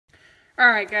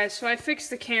Alright guys, so I fixed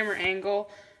the camera angle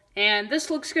and this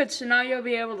looks good, so now you'll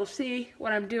be able to see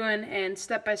what I'm doing and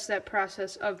step-by-step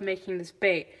process of making this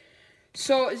bait.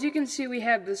 So as you can see, we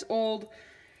have this old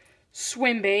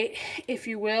swim bait, if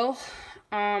you will.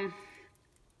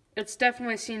 It's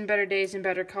definitely seen better days and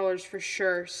better colors for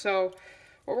sure. So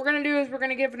what we're going to do is we're going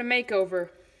to give it a makeover.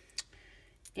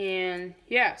 And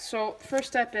yeah, so first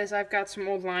step is I've got some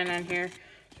old line on here.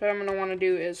 So what I'm going to want to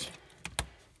do is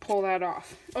pull that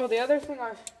off. Oh, the other thing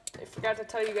I forgot to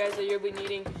tell you guys that you'll be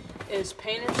needing is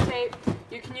painter's tape.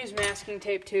 You can use masking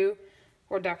tape too,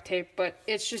 or duct tape, but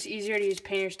it's just easier to use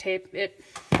painter's tape. It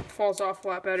falls off a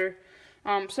lot better.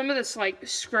 Some of this like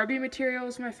scrubby material,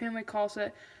 as my family calls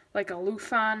it, like a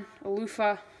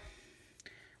loofah,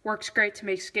 works great to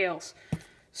make scales.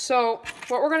 So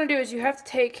what we're going to do is you have to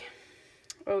take,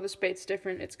 oh, this bait's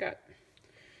different. It's got,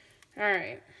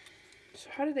 alright, so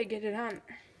how did they get it on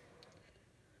there?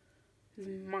 Is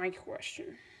my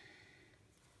question.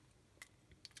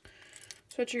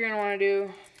 So what you're going to want to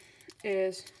do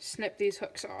is snip these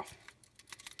hooks off.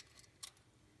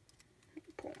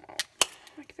 Pull them out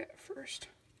like that first.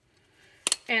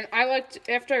 And I like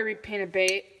to, after I repaint a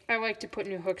bait, I like to put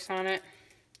new hooks on it.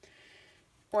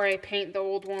 Or I paint the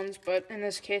old ones, but in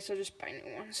this case I'll just buy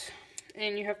new ones.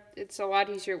 And you have, it's a lot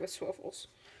easier with swivels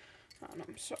on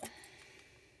them, so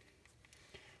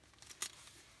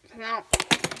now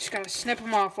just gotta snip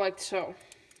them off like so.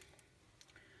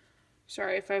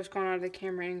 Sorry if I was going out of the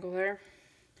camera angle there.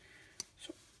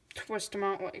 So twist them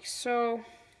out like so.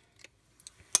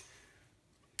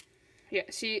 Yeah,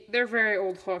 see, they're very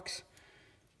old hooks.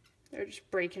 They're just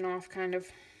breaking off kind of.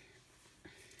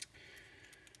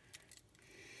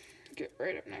 Get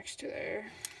right up next to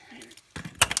there.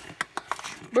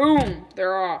 Boom!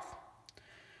 They're off.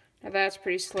 Now that's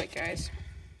pretty slick, guys.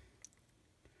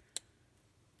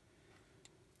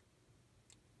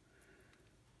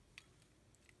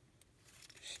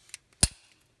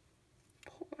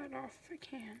 Pull that off if I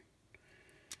can.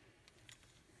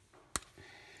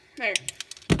 There.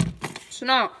 So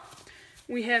now,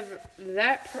 we have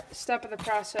that step of the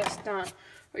process done.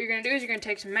 What you're going to do is you're going to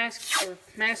take some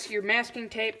your masking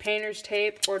tape, painter's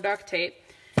tape, or duct tape,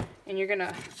 and you're going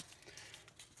to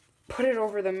put it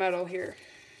over the metal here.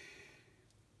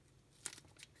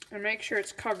 And make sure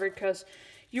it's covered, because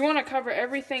you want to cover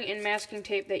everything in masking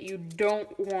tape that you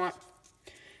don't want,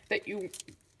 that you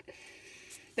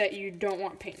don't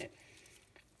want painted.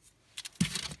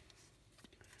 Just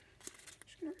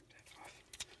going to rip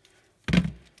that off.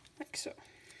 Like so.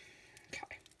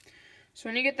 So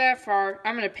when you get that far,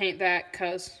 I'm going to paint that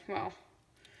because, well,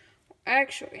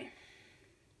 actually,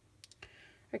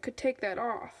 I could take that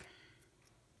off.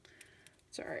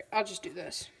 It's alright, I'll just do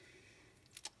this.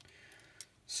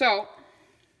 So,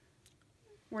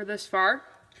 we're this far,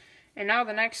 and now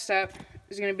the next step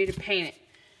is going to be to paint it.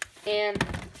 And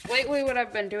lately what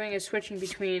I've been doing is switching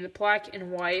between the black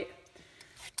and white.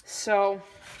 So,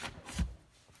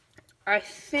 I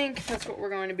think that's what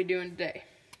we're going to be doing today.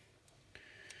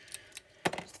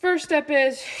 First step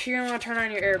is you're going to want to turn on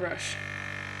your airbrush.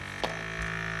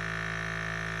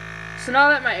 So now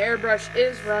that my airbrush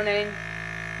is running,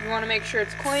 you want to make sure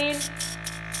it's clean.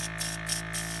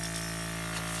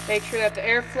 Make sure that the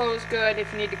airflow is good.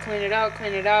 If you need to clean it out,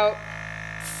 clean it out.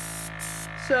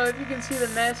 So if you can see the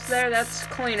mess there, that's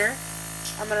cleaner.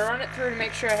 I'm going to run it through to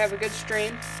make sure I have a good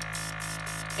stream.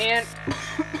 And,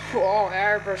 oh,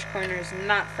 airbrush cleaner is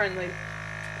not friendly.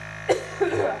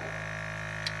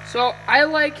 So, I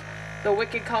like the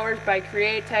Wicked Colors by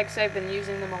Createx. I've been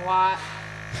using them a lot.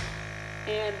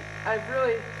 And I've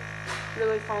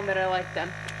really found that I like them.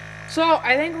 So,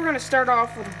 I think we're going to start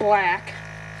off with black.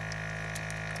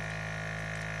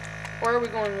 Or are we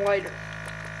going lighter?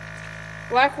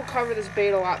 Black will cover this bait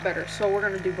a lot better, so we're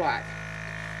going to do black.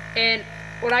 And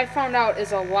what I found out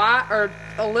is a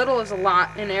little is a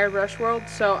lot in airbrush world.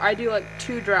 So, I do like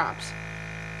 2 drops.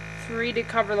 3 to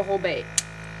cover the whole bait.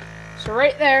 So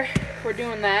right there, we're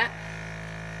doing that.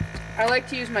 I like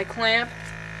to use my clamp,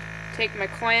 take my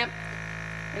clamp,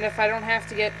 and if I don't have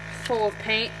to get full of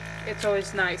paint, it's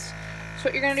always nice. So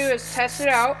what you're going to do is test it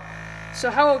out.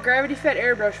 So how a gravity-fed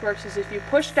airbrush works is if you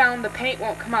push down, the paint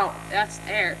won't come out. That's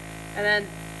air. And then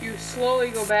you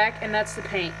slowly go back, and that's the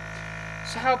paint.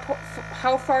 So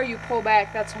how far you pull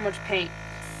back, that's how much paint.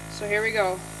 So here we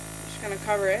go. I'm just going to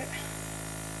cover it.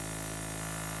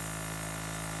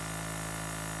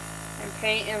 And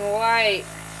paint in light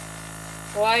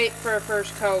for a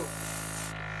first coat.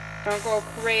 Don't go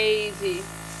crazy.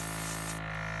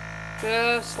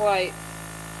 Just light.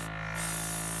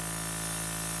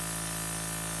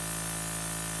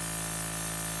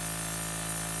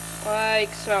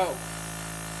 Like so.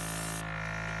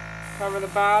 Cover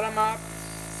the bottom up.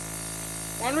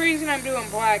 One reason I'm doing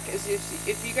black is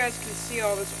if you guys can see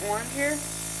all this orange here.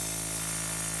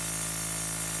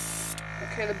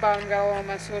 Okay, the bottom got a little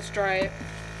messy. Let's dry it.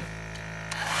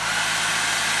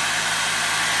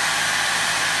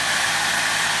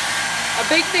 A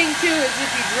big thing too is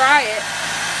if you dry it,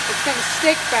 it's going to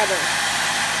stick better.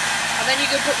 And then you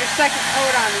can put your second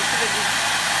coat on instead of just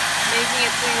making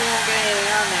it so you won't get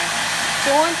anything on there. So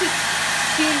once it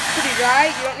seems pretty dry,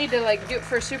 you don't need to like do it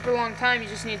for a super long time. You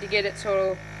just need to get it so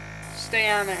it'll stay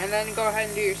on there. And then go ahead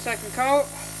and do your second coat.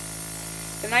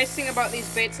 The nice thing about these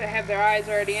baits that have their eyes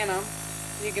already in them,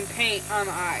 you can paint on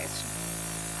the eyes.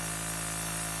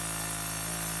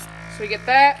 So we get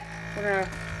that. We're going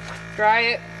to dry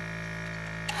it.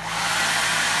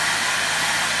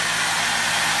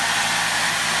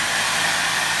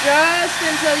 Just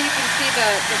until you can see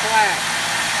the black.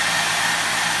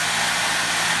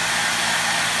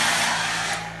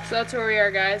 So that's where we are,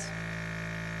 guys.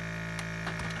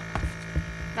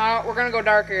 Now we're gonna go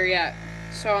darker yet.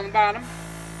 So on the bottom,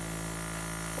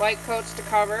 white coats to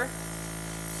cover.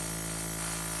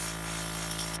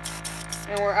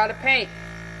 And we're out of paint.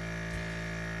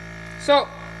 So,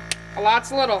 a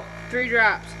lot's little, 3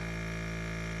 drops.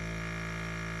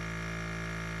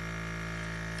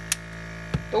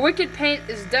 The Wicked paint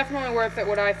is definitely worth it,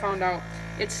 what I found out.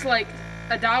 It's like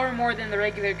 $1 more than the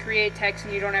regular Create Tex,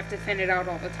 and you don't have to thin it out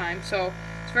all the time. So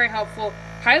it's very helpful.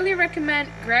 Highly recommend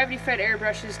gravity fed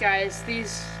airbrushes, guys.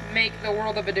 These make the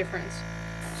world of a difference.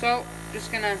 So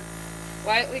just gonna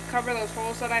lightly cover those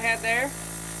holes that I had there.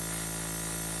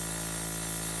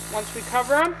 Once we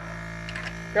cover them,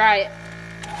 dry it.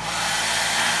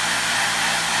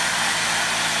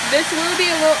 This will be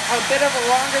a bit of a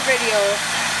longer video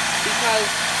because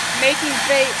making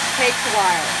bait takes a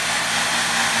while.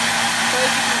 So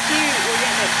as you can see, we're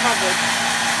getting it covered.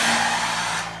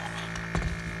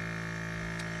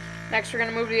 Next, we're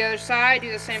going to move to the other side,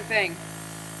 do the same thing.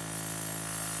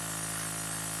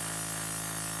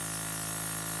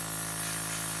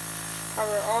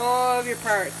 Cover all of your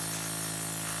parts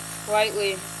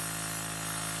lightly,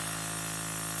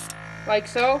 like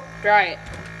so. Dry it.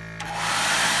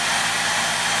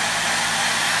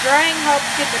 Drying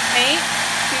helps get the paint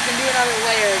so you can do another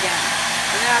layer again,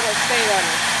 and then it'll stay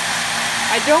better.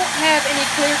 I don't have any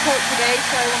clear coat today,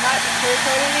 so I will not be clear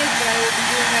coating it, but I will be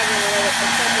doing that in a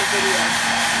separate video.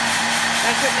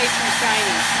 That's what makes them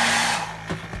shiny.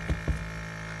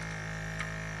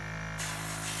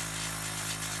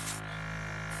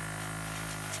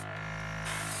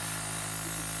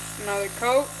 Another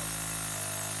coat.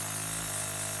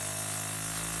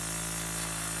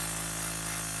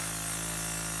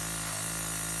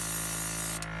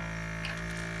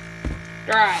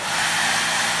 Dry.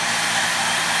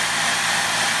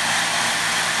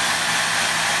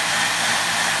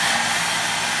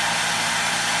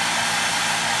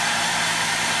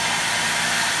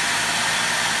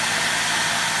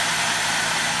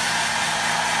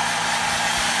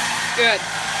 Good.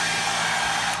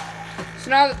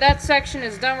 So now that that section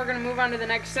is done, we're going to move on to the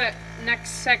next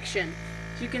section.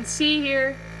 So you can see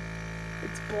here,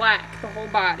 it's black, the whole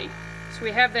body. So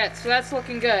we have that. So that's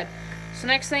looking good. So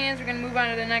next thing is we're going to move on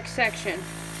to the next section.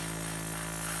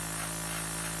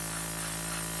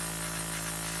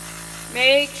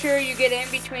 Make sure you get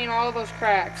in between all of those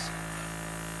cracks.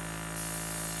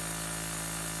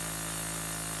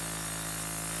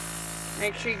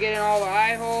 Make sure you get in all the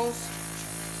eye holes.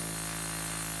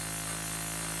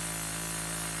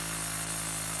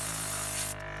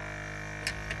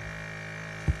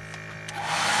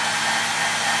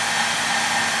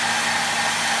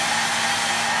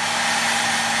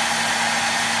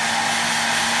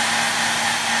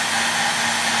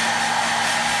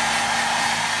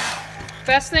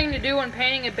 Best thing to do when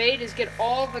painting a bait is get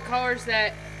all of the colors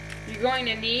that you're going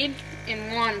to need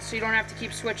in one, so you don't have to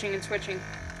keep switching and switching.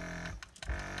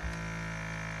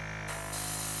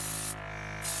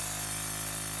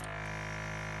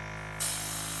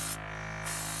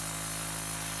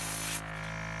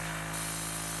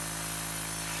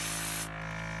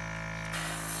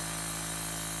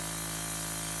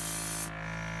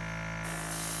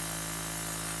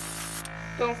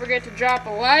 Don't forget to drop a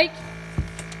like,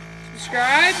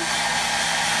 subscribe.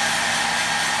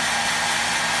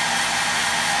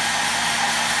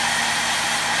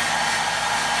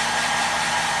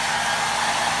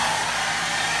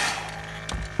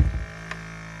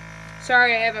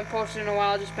 Sorry I haven't posted in a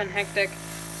while, just been hectic.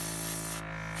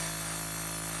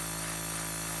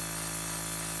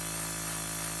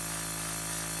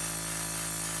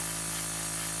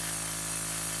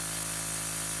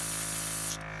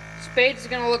 Spade is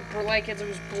going to look like it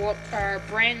was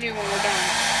brand new when we're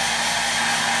done.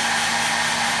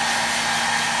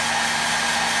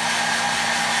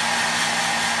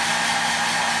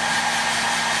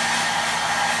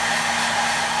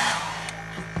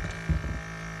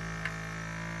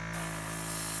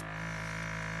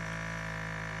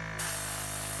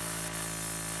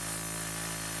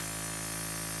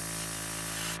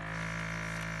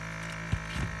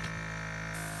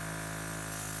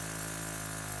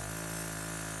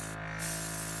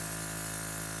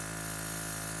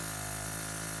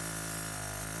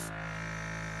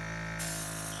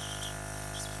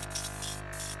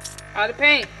 Out of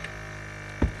paint.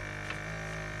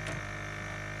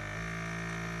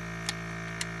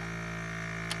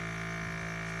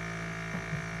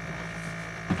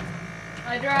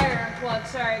 My dryer unplugged.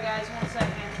 Sorry guys, 1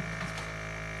 second.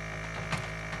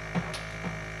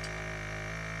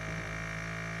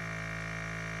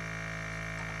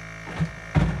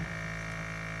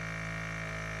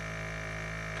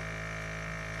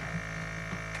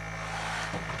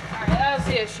 Alright, that was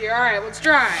the issue. Alright, let's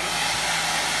dry.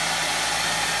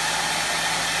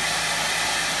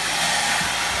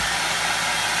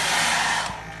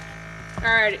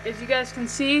 Alright, as you guys can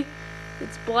see,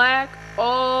 it's black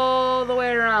all the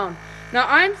way around. Now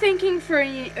I'm thinking for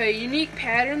a unique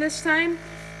pattern this time.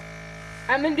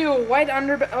 I'm going to do a white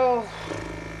I'll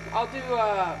do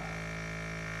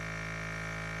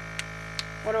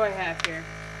what do I have here?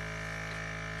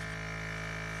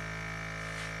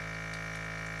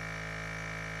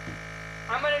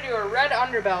 I'm going to do a red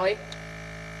underbelly.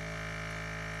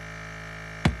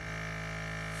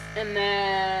 And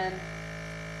then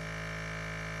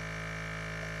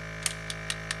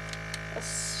a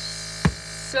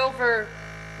silver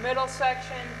middle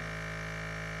section,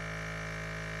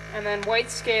 and then white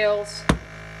scales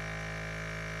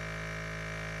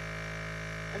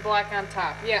and black on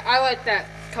top. Yeah, I like that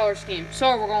color scheme.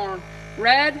 So we're going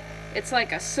red. It's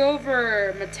like a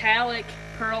silver metallic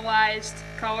pearlized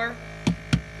color,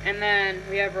 and then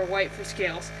we have our white for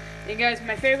scales. And guys,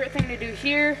 my favorite thing to do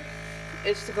here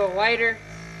is to go lighter.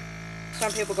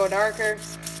 Some people go darker.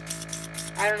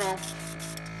 I don't know.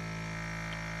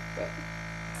 But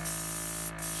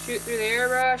shoot through the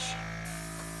airbrush,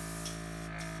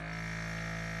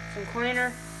 some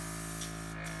cleaner.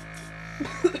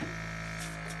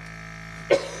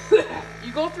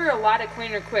 You go through a lot of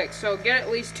cleaner quick, so get at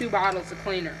least 2 bottles of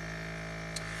cleaner.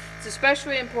 It's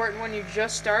especially important when you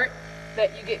just start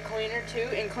that you get cleaner too,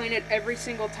 and clean it every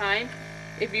single time.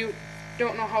 If you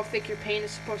don't know how thick your paint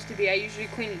is supposed to be, I usually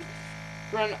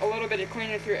run a little bit of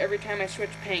cleaner through every time I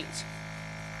switch paints.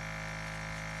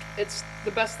 It's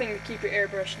the best thing to keep your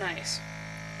airbrush nice.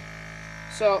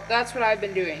 So that's what I've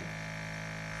been doing.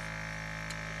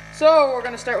 So we're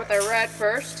going to start with our red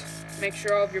first. Make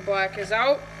sure all of your black is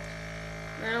out.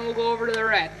 And we'll go over to the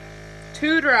red.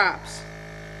 2 drops.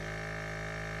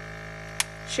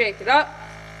 Shake it up.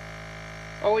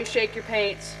 Always shake your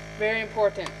paints. Very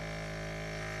important.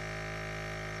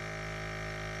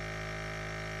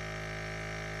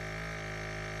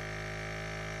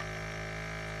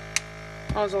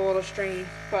 That was a little stringy,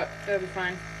 but it'll be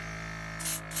fine.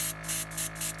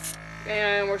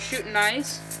 And we're shooting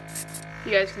nice.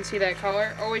 You guys can see that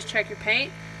color. Always check your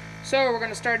paint. So we're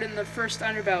going to start in the first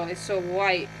underbelly, so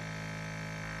light.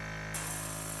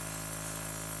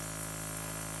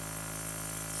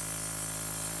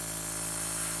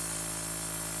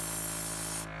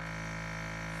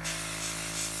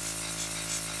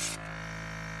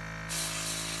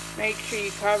 Make sure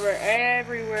you cover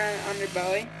everywhere in the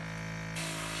underbelly.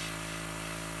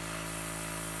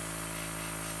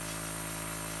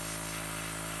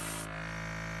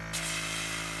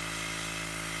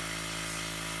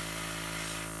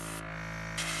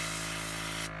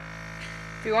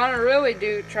 If you want to really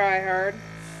try hard,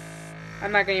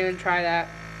 I'm not going to even try that,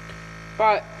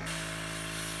 but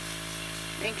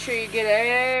make sure you get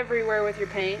everywhere with your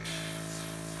paint.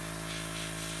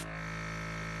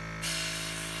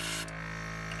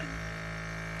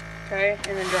 Okay,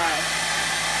 and then dry.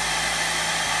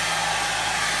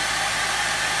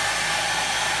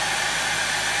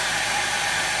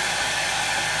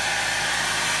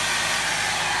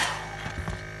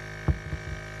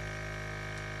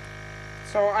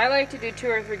 So I like to do 2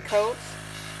 or 3 coats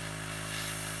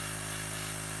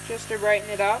just to brighten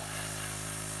it up.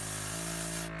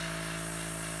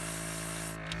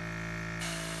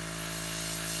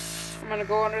 I'm going to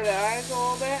go under the eyes a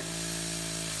little bit.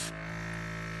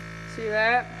 See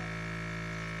that?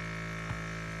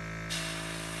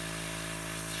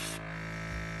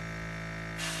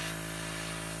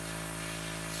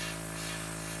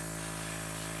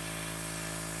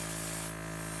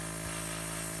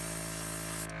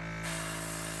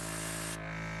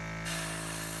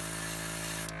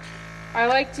 I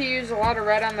like to use a lot of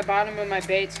red on the bottom of my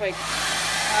baits, like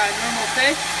Normal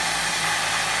Fish.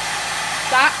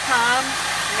 .com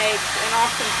makes an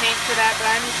awesome paint for that, but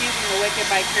I'm just using the Wicked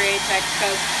by Createx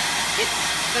because it's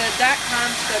the .com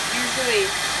stuff. Usually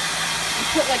you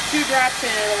put like 2 drops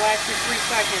in, it'll last you 3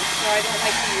 seconds, so I don't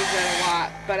like to use that a lot,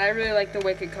 but I really like the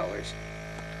Wicked colors.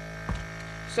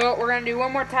 So we're going to do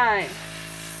one more time,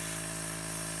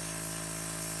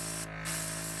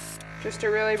 just to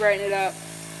really brighten it up.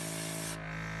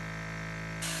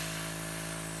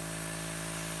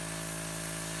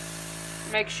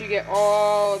 Make sure you get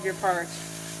all of your parts.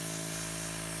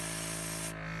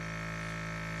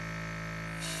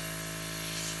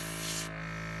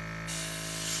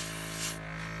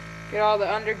 Get all the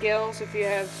under gills if you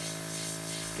have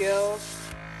gills.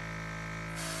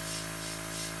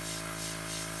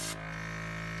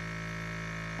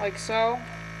 Like so.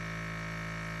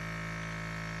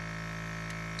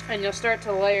 And you'll start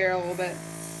to layer a little bit.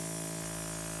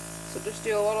 So just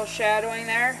do a little shadowing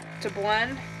there to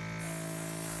blend.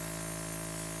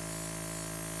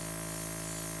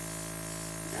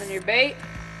 On your bait,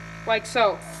 like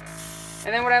so.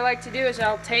 And then what I like to do is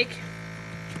I'll take,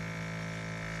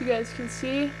 you guys can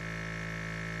see,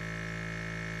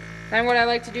 then what I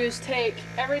like to do is take,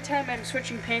 every time I'm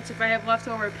switching paints, if I have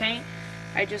leftover paint,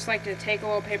 I just like to take a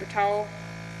little paper towel,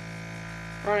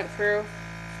 run it through,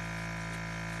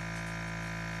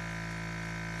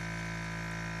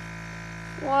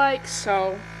 like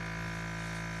so.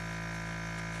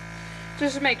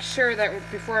 Just to make sure that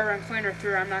before I run cleaner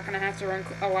through, I'm not going to have to run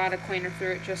a lot of cleaner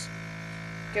through it. Just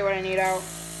get what I need out.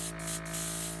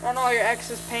 Run all your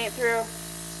excess paint through.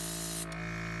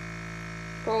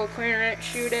 Put a little cleaner in it,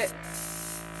 shoot it.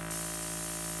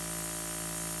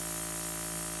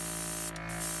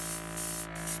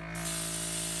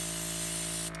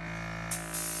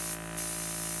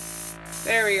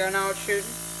 There we go, now it's shooting.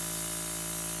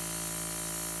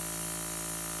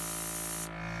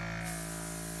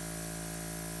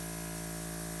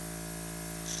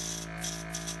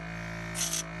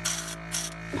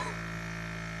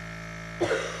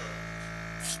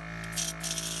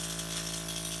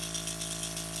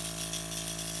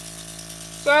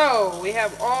 So we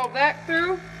have all of that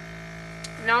through.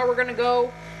 Now we're going to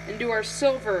go and do our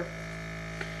silver.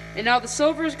 And now the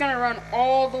silver is going to run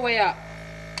all the way up.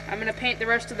 I'm going to paint the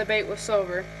rest of the bait with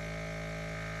silver.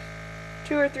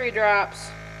 2 or 3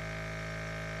 drops.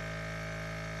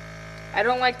 I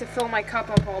don't like to fill my cup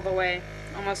up all the way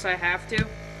unless I have to.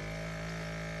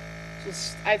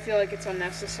 Just, I feel like it's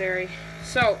unnecessary.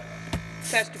 So,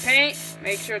 test your paint.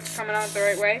 Make sure it's coming out the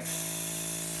right way.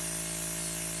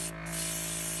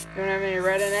 Don't have any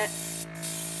red in it.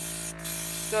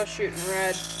 Still shooting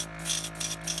red.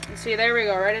 And see, there we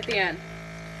go, right at the end.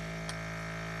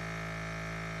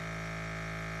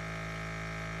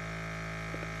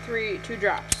 Two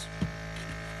drops.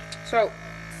 So,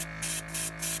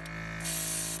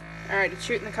 alright, it's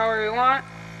shooting the color we want.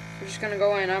 We're just going to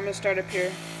go in. I'm going to start up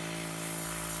here.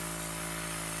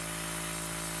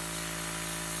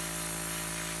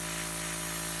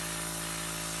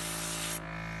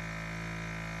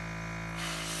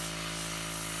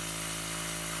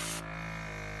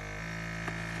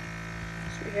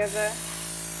 We have that.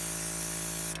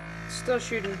 Still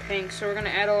shooting pink, so we're going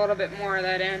to add a little bit more of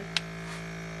that in.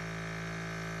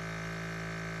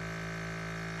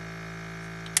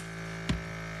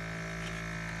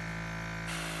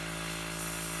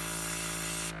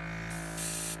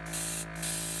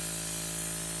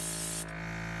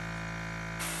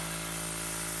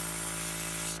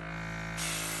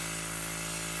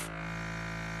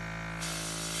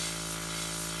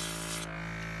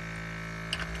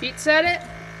 Heat set it.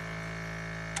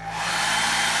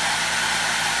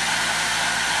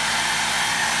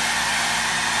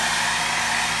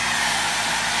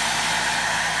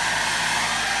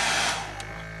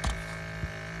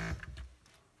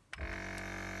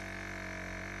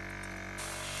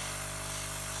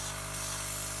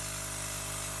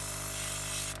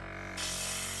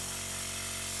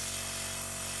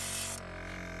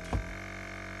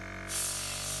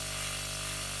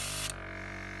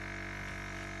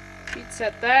 Heat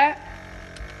set that.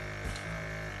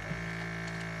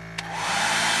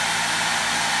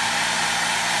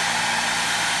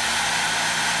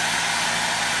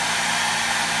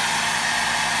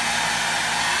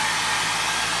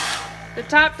 The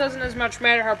top doesn't as much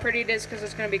matter how pretty it is because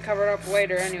it's going to be covered up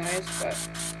later anyways, but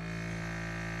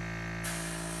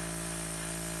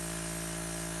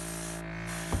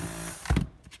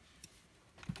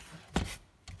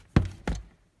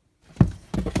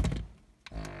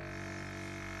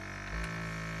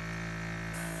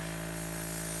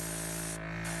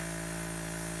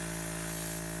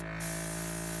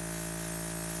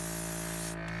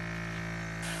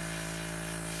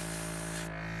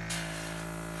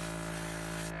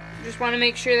Just want to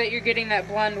make sure that you're getting that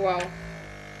blend well.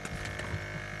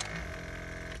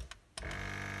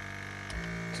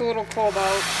 It's a little cold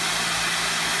out.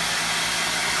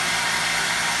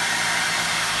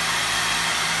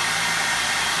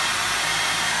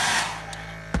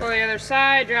 Go to the other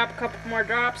side, drop a couple more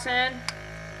drops in.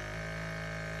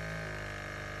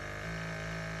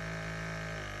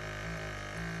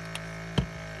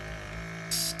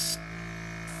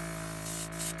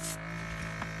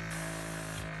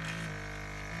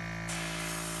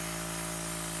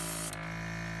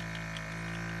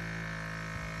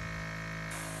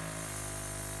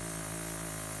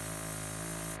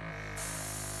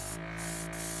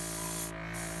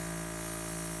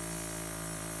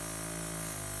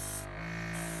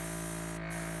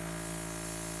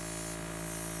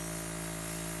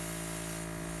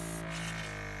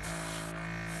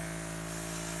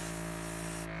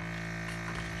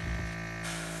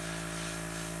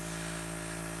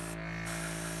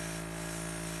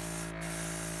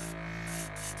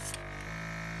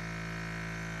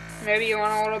 Maybe you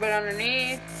want a little bit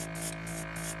underneath,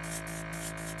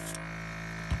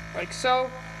 like so. You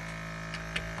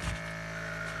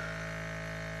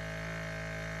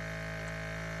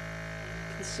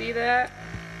can see that.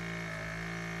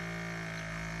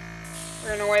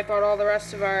 We're gonna wipe out all the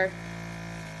rest of our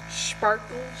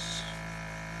sparkles.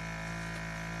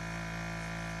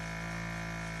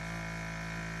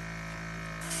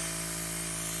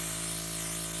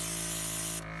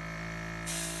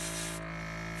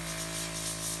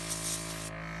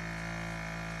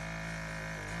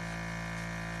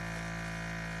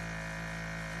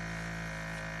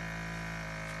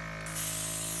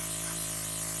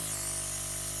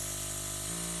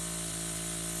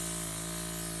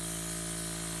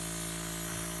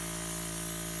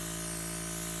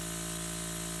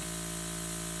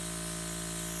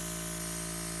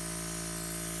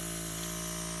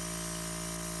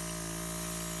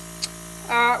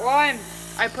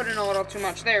 I put in a little too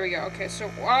much. There we go. Okay, so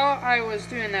while I was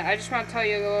doing that, I just want to tell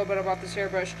you a little bit about this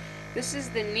airbrush. This is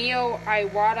the Neo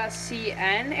Iwata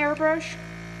CN airbrush.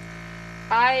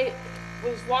 I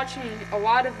was watching a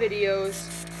lot of videos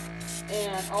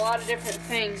and a lot of different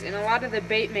things, and a lot of the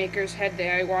bait makers had the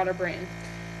Iwata brand.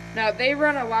 Now, they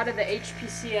run a lot of the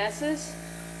HPCSs.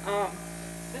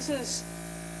 This is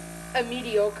a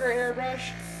mediocre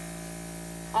airbrush.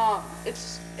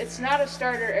 It's not a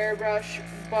starter airbrush,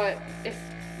 but if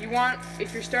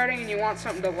you're starting and you want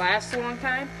something to last a long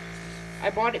time, I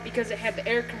bought it because it had the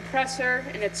air compressor,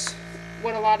 and it's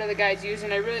what a lot of the guys use,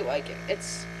 and I really like it.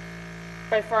 It's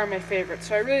by far my favorite,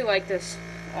 so I really like this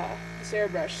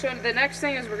airbrush. So the next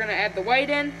thing is we're going to add the white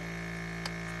in.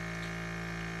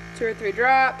 2 or 3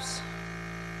 drops.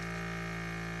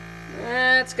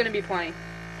 That's going to be plenty,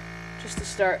 just to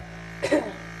start. So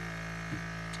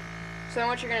then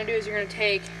what you're going to do is you're going to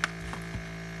take,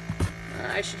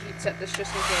 I should heat set this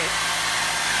just in case.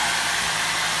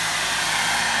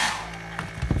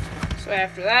 So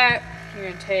after that, you're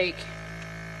going to take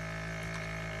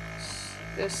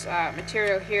this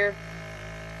material here,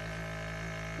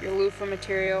 your loofah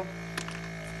material,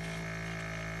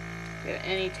 get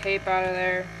any tape out of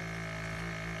there,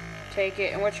 take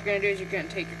it, and what you're going to do is you're going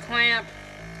to take your clamp,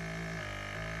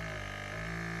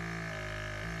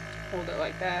 hold it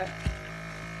like that.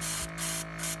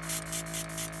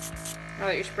 Now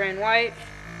that you're spraying white,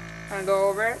 I'm going to go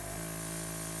over it.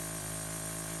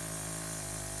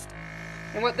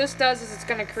 And what this does is it's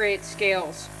going to create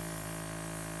scales.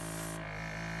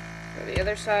 Go to the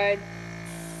other side.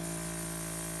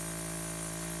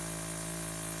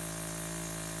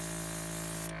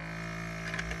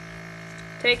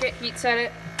 Take it, heat set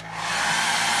it.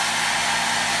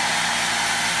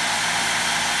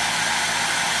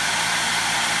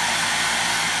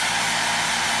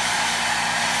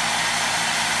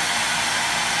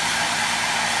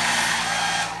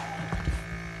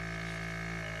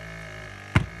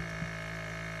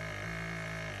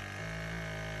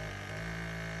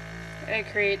 And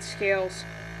it creates scales,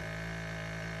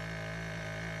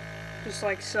 just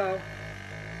like so.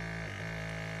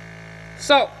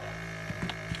 So,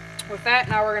 with that,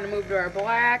 now we're going to move to our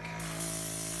black.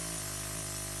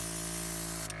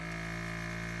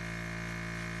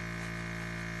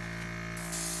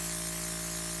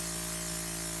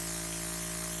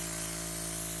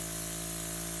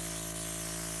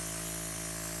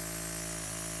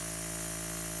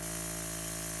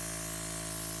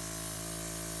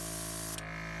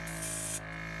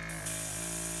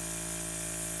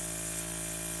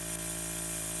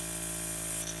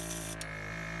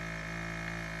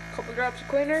 Couple drops of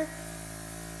cleaner.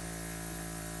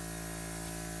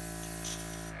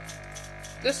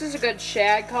 this is a good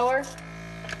shad color.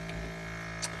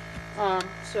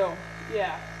 So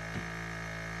yeah.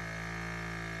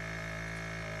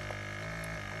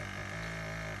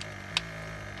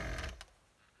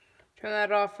 Turn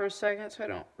that off for a second so I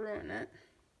don't ruin it.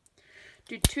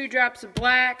 Do 2 drops of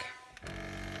black.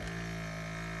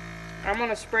 I'm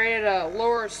gonna spray it at a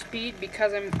lower speed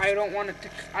because I don't want to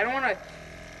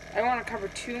cover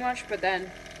too much, but then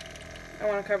I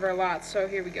want to cover a lot. So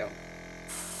here we go.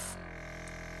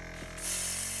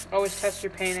 Always test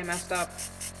your paint. I messed up.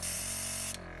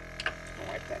 I'll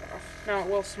wipe that off. Now it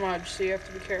will smudge, so you have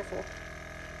to be careful.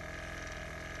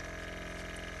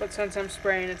 But since I'm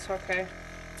spraying, it's okay.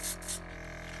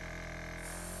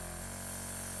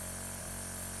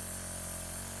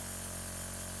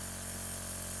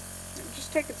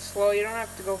 Just take it slow. You don't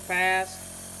have to go fast.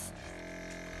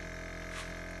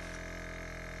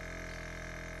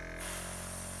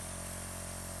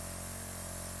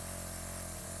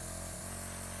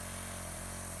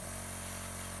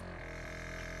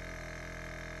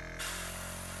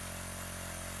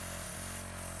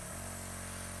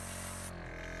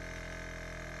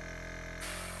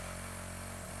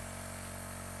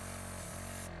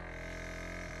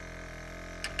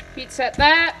 Heat set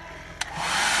that.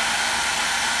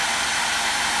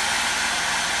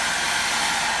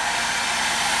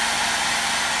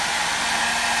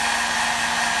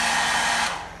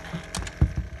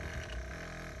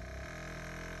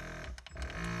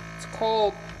 It's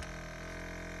cold.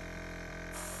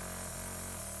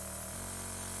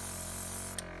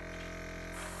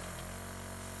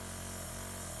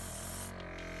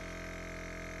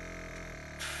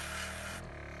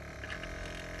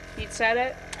 Heat set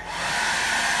it.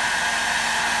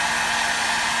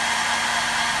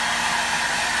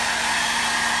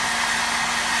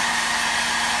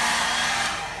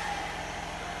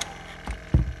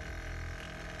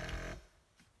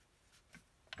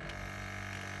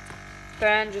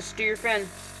 Then just do your fin.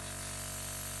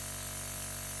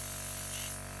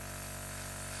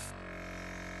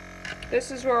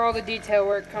 This is where all the detail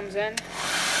work comes in.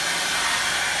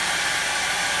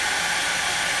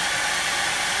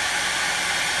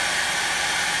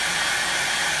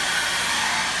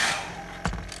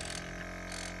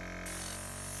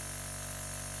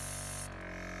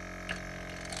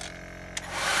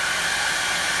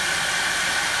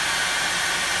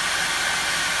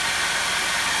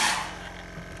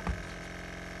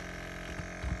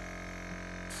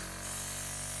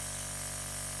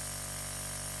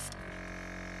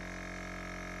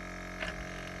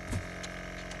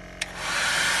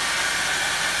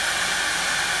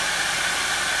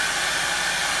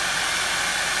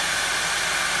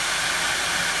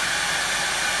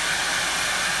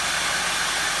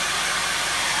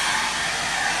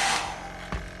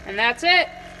 And that's it.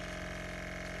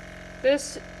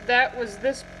 That was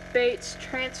this bait's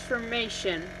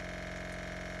transformation.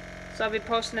 So I'll be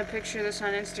posting a picture of this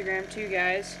on Instagram too,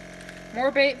 guys. More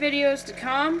bait videos to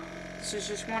come. This is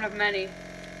just one of many.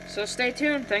 So stay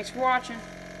tuned. Thanks for watching.